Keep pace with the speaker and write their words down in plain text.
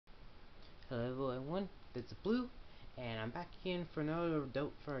Hello everyone, this is Blue, and I'm back again for a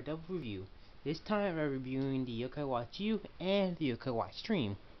double review. This time I'm reviewing the Yokai Watch U and the Yokai Watch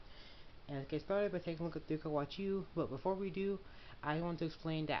Stream. And let's get started by taking a look at the Yokai Watch U, but before we do, I want to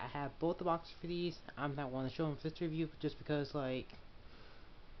explain that I have both the boxes for these. I'm not want to show them for this review just because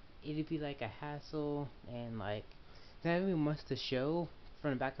it'd be like a hassle and not really much to show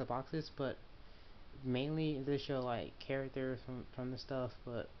from the back of the boxes, but mainly they show like characters from the stuff,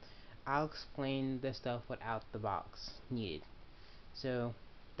 but I'll explain this stuff without the box needed. So,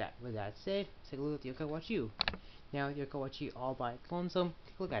 with that said, take a look at the Yokai Watch U. Now, the Yokai Watch U all by lonesome.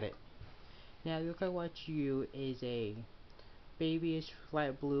 Take a look at it. Now, the Yokai Watch U is a babyish,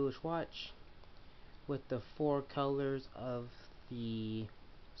 light bluish watch with the four colors of the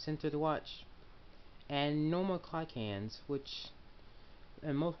center of the watch and normal clock hands, which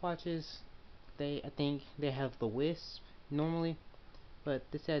in most watches, I think they have the wisp normally, but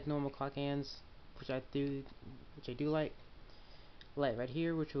this has normal clock hands, which I do like. Light right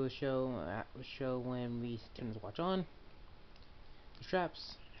here, which will show when we turn the watch on. The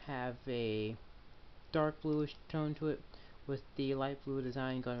straps have a dark bluish tone to it, with the light blue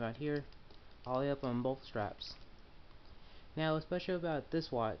design going right here, all the way up on both straps. Now, what's special about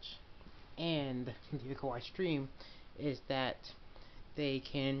this watch and the Yokai Watch Stream is that they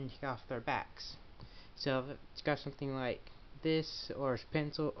can take off their backs. So if it's got something like this, or a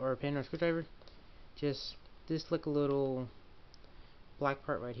pencil, or a pen, or a screwdriver, just this like a little black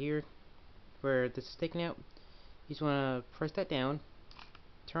part right here where this is sticking out. You just want to press that down,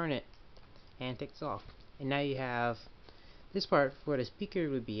 turn it, and take this off. And now you have this part where the speaker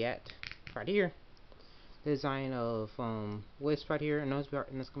would be at, right here. The design of wisp right here, and it's going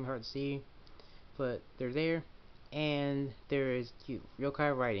to be hard to see, but they're there. And there is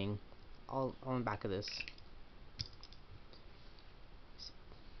Yokai writing all on the back of this.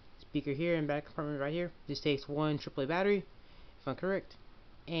 Speaker here and back compartment right here. This takes one AAA battery, if I'm correct.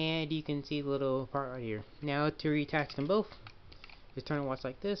 And you can see the little part right here. Now to reattach them both, just turn the watch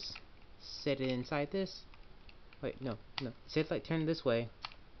like this, set it inside this. Wait, no. Set it turn this way,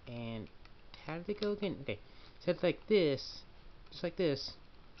 and how did it go again? Okay, set it like this, just like this,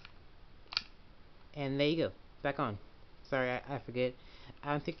 and there you go, back on. Sorry, I forget.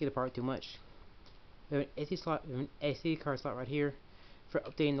 I'm thinking apart too much. There's an SD card slot right here for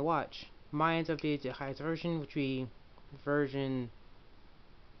updating the watch. Mine's updated to the highest version, which would be version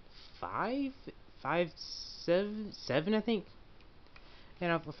 7, I think.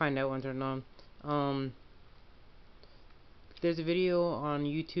 And I'll find out once they're on. There's a video on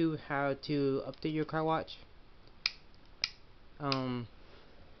YouTube how to update your car watch.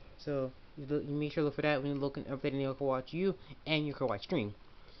 So you make sure to look for that when you're looking updating your Yokai Watch U and your Yokai Watch Stream.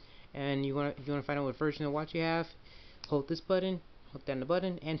 And if you wanna find out what version of watch you have, hold this button, hold down the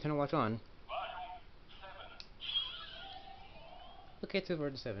button, and turn the watch on. Okay, it's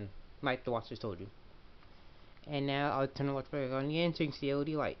version 7, like the watch just told you. And now I'll turn the watch back on again so you can see the LED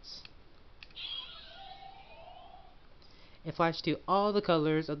lights. It flashes to all the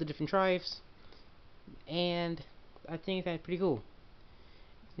colors of the different tribes, and I think that's pretty cool.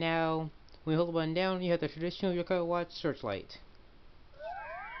 Now, when you hold the button down, you have the traditional Yokai Watch searchlight,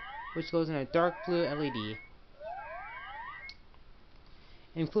 which glows in a dark blue LED.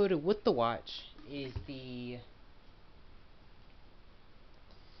 Included with the watch is the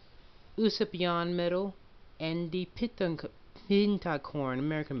Usopp medal and the Pentacorn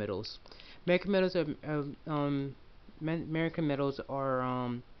American medals. American medals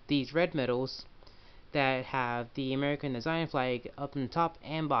are these red medals that have the American design flag up in the top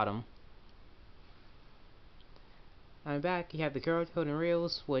and bottom. On the back, you have the QR code and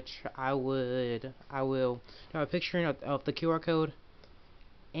rails, which I will have a picture of the QR code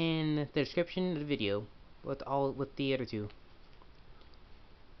in the description of the video with the other two.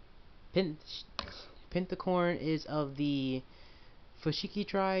 Pentacorn is of the Fushigi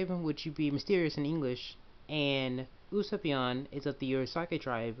tribe, which would be mysterious in English, and Usopp is of the Urasaki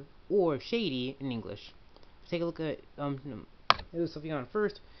tribe, or shady in English. Let's take a look at Usopp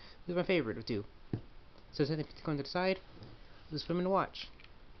first. This is my favorite of two. So set the Pentacorn to the side. Let's put him in the watch.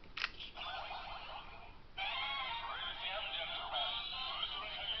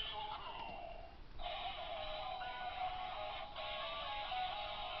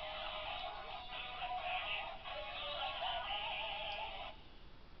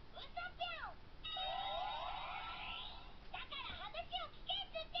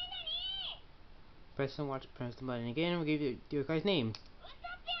 Press the watch, press the button again, and we'll give you your guy's name.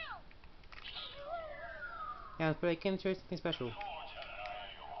 Now, but I can't show you something special.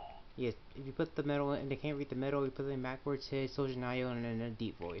 Yes, if you put the medal and they can't read the medal, you put it in backwards, say Soujinayo and in a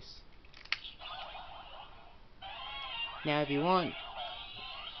deep voice. Now if you want,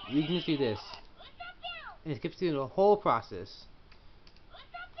 you can just do this. And it skips through the whole process.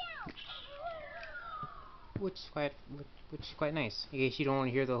 Which is quite nice. In case you don't want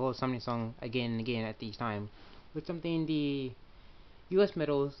to hear the whole summoning song again and again at each time. With something the US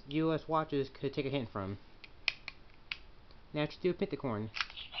watchers could take a hint from. Now to do Pentacorn.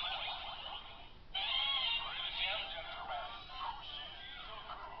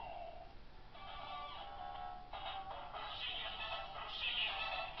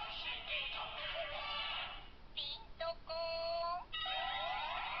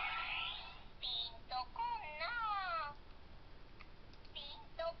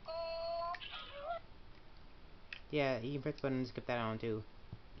 Yeah, you can press the button and skip that on too.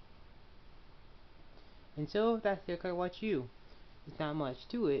 And so that's the Yokai Watch U. There's not much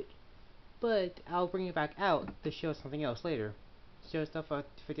to it, but I'll bring it back out to show something else later. Show stuff for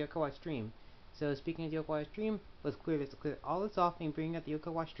the Yokai Watch stream. So speaking of the Yokai Watch stream, let's clear all this off and bring out the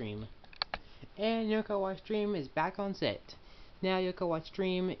Yokai Watch stream. And Yokai Watch stream is back on set. Now Yokai Watch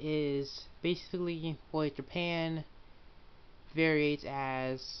stream is basically what Japan variates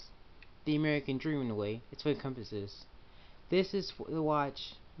as the American Dream in a way. It's what it encompasses. This is the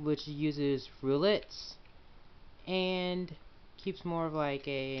watch which uses roulettes and keeps more of like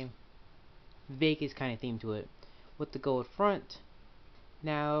a Vegas kind of theme to it, with the gold front.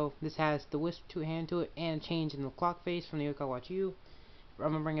 Now this has the wisp hand to it and a change in the clock face from the Yokai Watch U.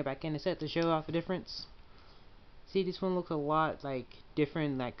 I'm gonna bring it back in a set to show off the difference. See, this one looks a lot like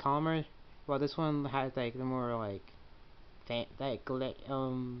different, like calmer, while this one has like the more like I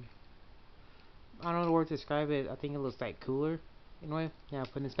don't know the word to describe it. I think it looks like cooler in a way. Now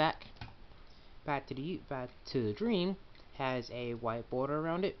putting this back to the Dream, has a white border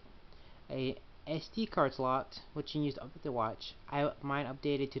around it, a SD card slot which you can use to update the watch. Mine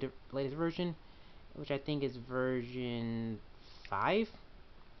updated to the latest version, which I think is version 5.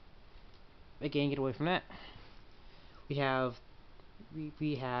 Again, get away from that. We have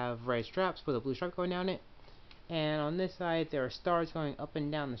red straps with a blue stripe going down it, and on this side there are stars going up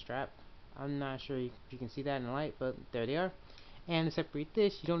and down the strap. I'm not sure if you can see that in the light, but there they are. And to separate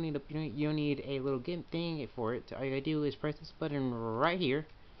this, you don't need a little thing for it. All you gotta do is press this button right here.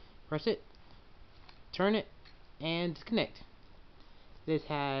 Press it, turn it, and disconnect. This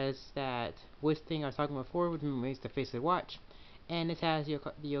has that wisp thing I was talking about before, which makes the face of the watch, and this has the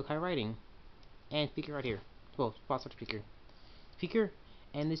yokai writing and speaker right here. Well, spot speaker,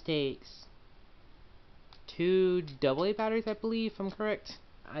 and this takes 2 AA batteries, I believe, if I'm correct.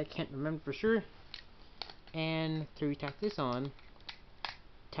 I can't remember for sure. And to tack this on,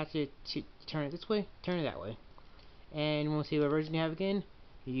 attach it to turn it this way, turn it that way. And you want to see what version you have again,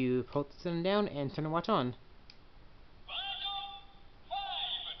 you pull the button down and turn the watch on.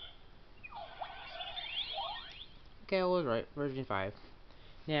 Okay, I was right, version 5.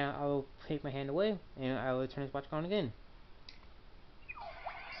 Now I will take my hand away and I will turn this watch on again.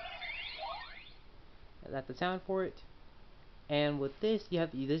 That's the sound for it. And with this,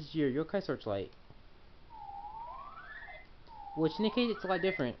 this is your Yokai Searchlight, which indicates it's a lot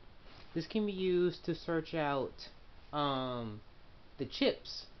different. This can be used to search out the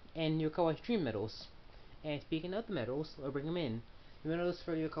chips and Yokai Watch Dream medals. And speaking of the medals, I'll bring them in. The medals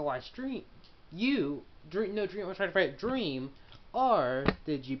for Yokai Watch Dream, Dream are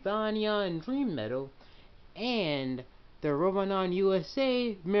the Jibanyan Dream medal and the Romanon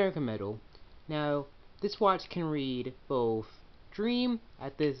USA American medal. Now, this watch can read both Dream,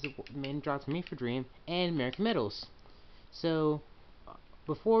 at this main drop to me for Dream, and American medals. So,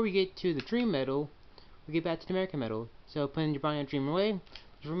 before we get to the Dream medal, we get back to the American medal. So, putting Jibanyan Dream away,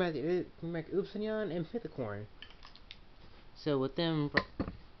 remember the American Upsilon and Mythicorn. So, with them,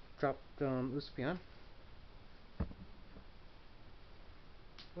 drop Uspion.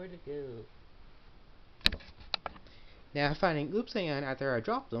 Where'd it go? Now, finding Upsilon after I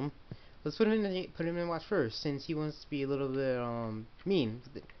dropped them, let's put him in the watch first, since he wants to be a little bit mean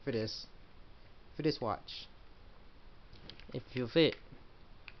for this watch. If he'll fit,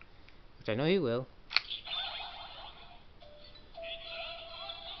 which I know he will.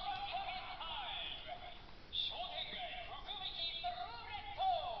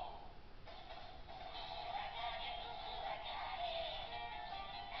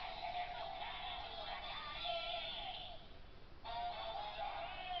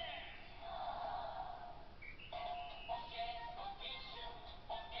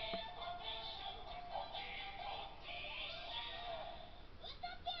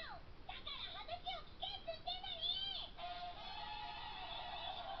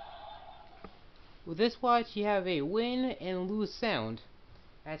 With this watch, you have a win and lose sound.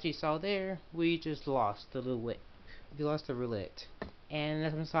 As you saw there, we just lost a little bit. we lost the roulette. And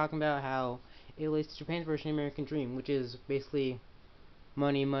that's what I'm talking about, how it relates to Japan's version of American Dream, which is basically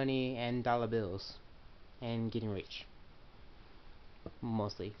money, money, and dollar bills, and getting rich.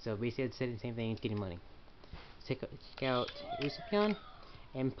 Mostly. So basically it's the same thing as getting money. Take out Usopion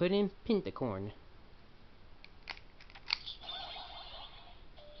and put in Pentacorn.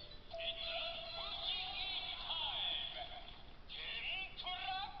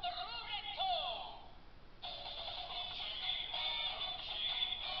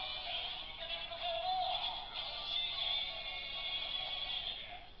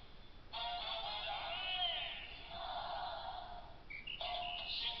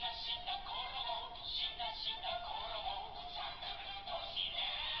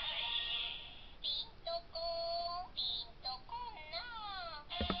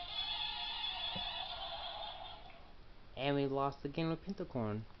 And we lost again with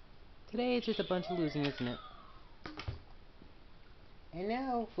Pentacorn. Today it's just a bunch of losing, isn't it? And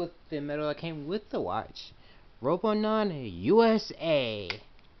now with the medal that came with the watch, Robonon USA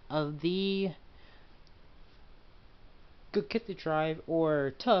of the Gokita tribe,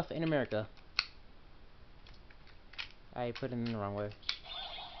 or Tough in America. I put it in the wrong way.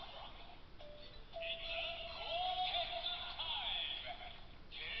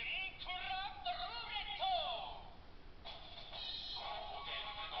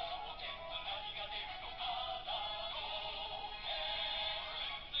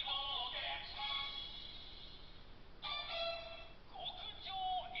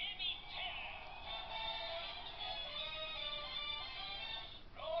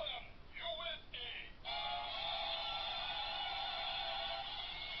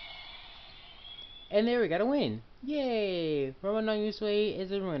 And there we got a win! Yay! Robonon USA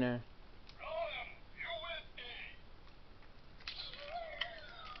is a winner.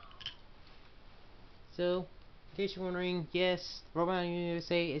 So, in case you're wondering, yes, Robonon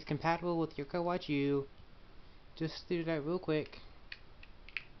USA is compatible with Yokai Watch U. Just do that real quick.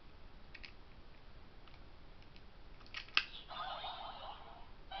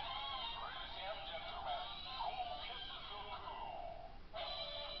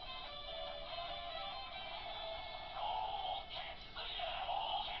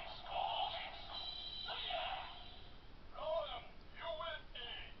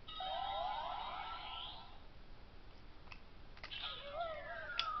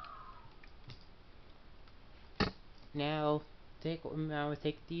 Now,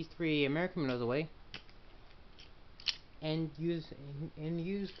 take these 3 American medals away, and use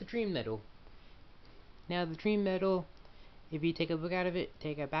the Dream Medal. Now, the Dream Medal, if you take a look out of it,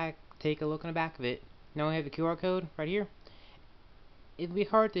 take a look on the back of it. Now I have the QR code right here. It'd be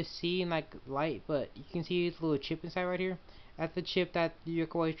hard to see in like light, but you can see this little chip inside right here. That's the chip that the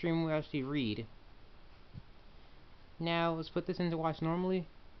Yokai Watch Dream will actually read. Now let's put this into watch normally,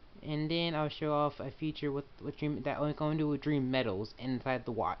 and then I'll show off a feature with Dream that only going to do with Dream Medals inside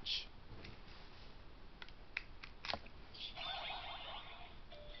the watch.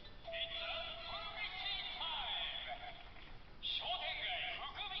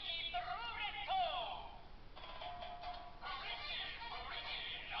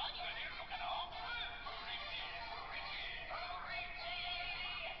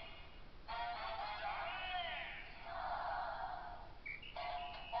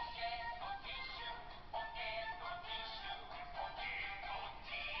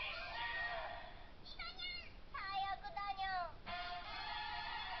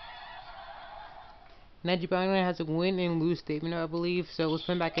 Now Japan has a win and lose statement, I believe, so let's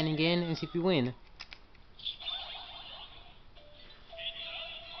put him back in again and see if we win.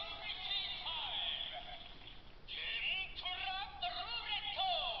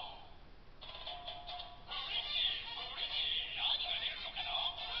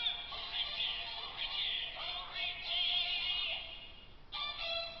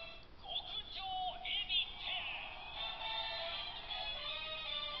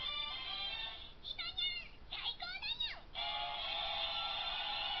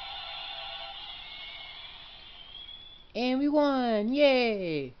 And we won!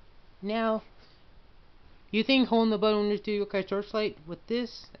 Yay! Now, you think holding the button under the Yokai Torchlight with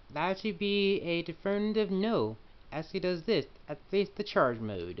this, that should be a definitive no. Actually does this, activates the charge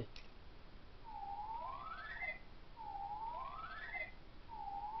mode.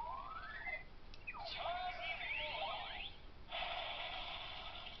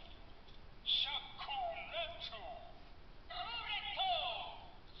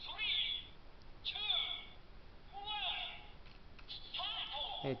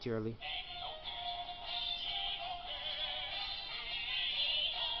 It's early.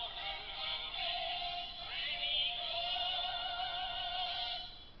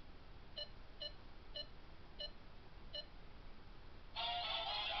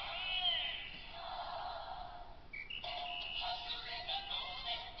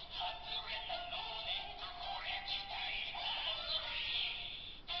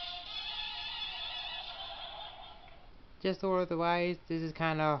 just otherwise, this is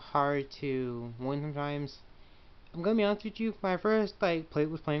kind of hard to win sometimes. I'm gonna be honest with you. When I first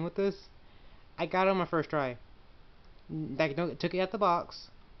was playing with this, I got it on my first try. Took it out the box,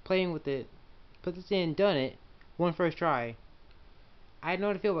 playing with it, put this in, done it, one first try. I don't know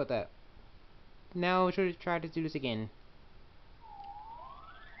how to feel about that. Now I should try to do this again.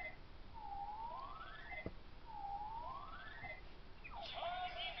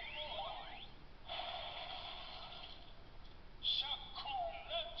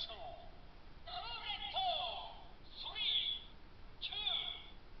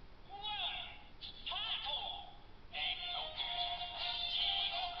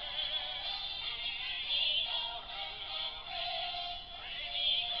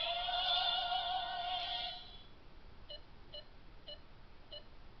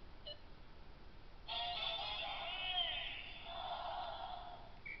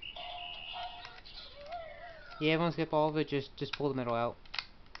 Yeah, everyone skip all of it, just pull the middle out.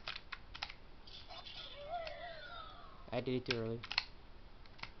 I did it too early.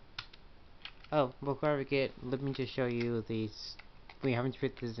 Oh, before I forget, let me just show you these. We haven't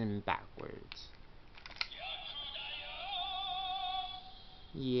put this in backwards.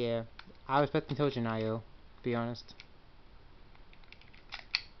 Yeah, I was expecting Tojanayo, to be honest.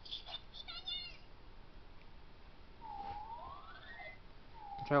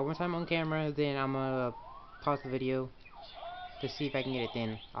 Try it one time on camera, then I'm gonna pause the video to see if I can get it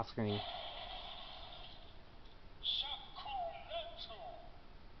then off screen.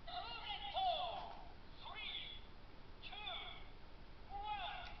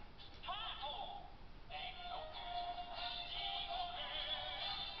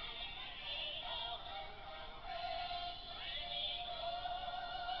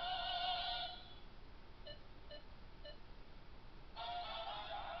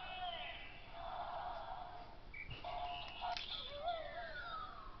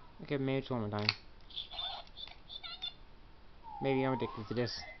 Okay, maybe it's one more time. Maybe I'm addicted to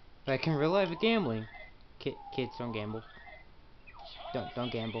this. But I can real life gambling. Kids, don't gamble.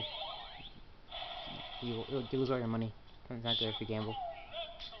 Don't gamble. You lose all your money. It's not good if you gamble.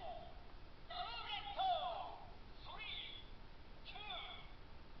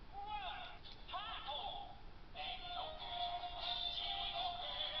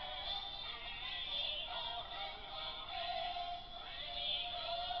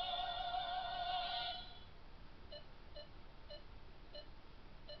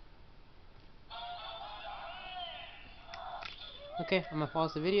 Okay, I'm gonna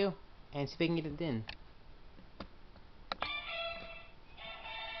pause the video and see if I can get it then.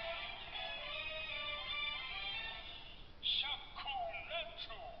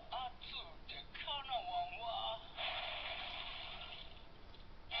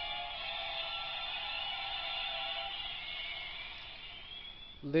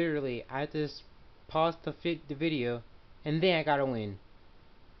 Literally, I just paused the video and then I got a win.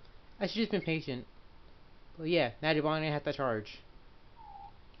 I should just been patient. But yeah, now Giovanni has to charge.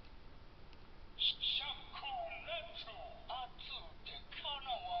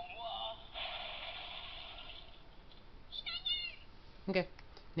 Okay,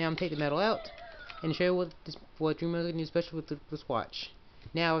 now I'm taking the metal out and show you what Dreamers can do special with this watch.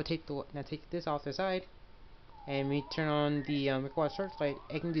 Now I take this off the side and we turn on the watch searchlight.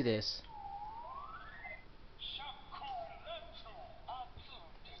 I can do this.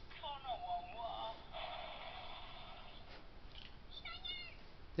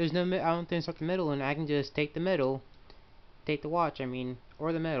 There's no I don't think it's the middle, and I can just take the watch. I mean,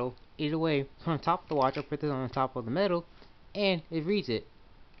 or the metal. Either way, put on top of the watch. I'll put this on top of the metal, and it reads it.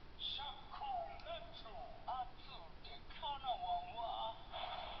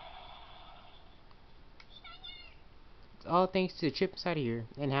 It's all thanks to the chip inside here,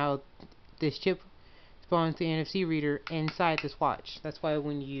 and how this chip spawns the NFC reader inside this watch. That's why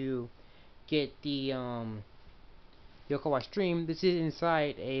when you get the Yokai Watch Dream, this is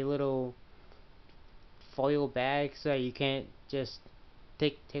inside a little foil bag, so you can't just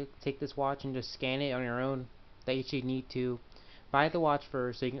take this watch and just scan it on your own. That you should need to buy the watch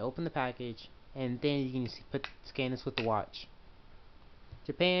first, so you can open the package, and then you can scan this with the watch.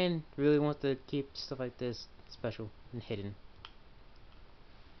 Japan really wants to keep stuff like this special and hidden.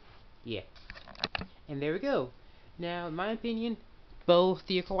 Yeah. And there we go. Now, in my opinion, both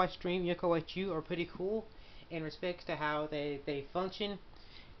the Yokai Watch Dream and Yokai Watch U are pretty cool in respects to how they function.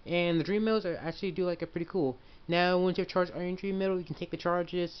 And the Dream Mills are actually do like a pretty cool. Now, once you have charged Iron Dream Mill, you can take the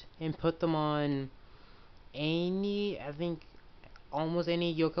charges and put them on I think, almost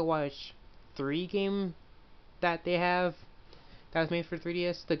any Yokai Watch 3 game that they have. that was made for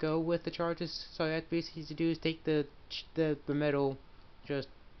 3DS to go with the charges. So that basically to do is take the metal, just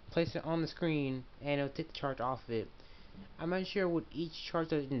place it on the screen, and it'll take the charge off of it. I'm not sure what each charge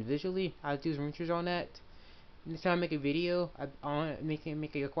does individually. I'll do some research on that. Next time I make a video, make a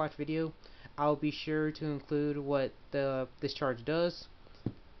Yokai video, I'll be sure to include what this charge does,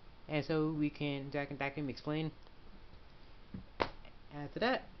 and so that can be explained. After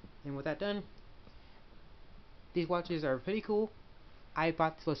that, and with that done, these watches are pretty cool. I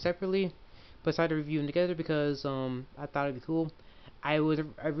bought those separately, but decided to review them together because I thought it'd be cool. I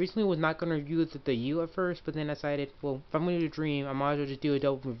originally was not gonna review the U at first, but then I decided, well, if I'm gonna do a Dream, I might as well just do a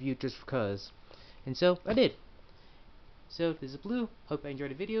double review just because. And so I did. So this is Blue. Hope you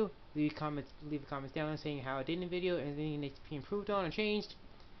enjoyed the video. Leave comments down saying how I did in the video, and anything needs to be improved on or changed.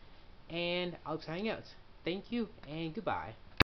 And I'll be signing out. Thank you and goodbye.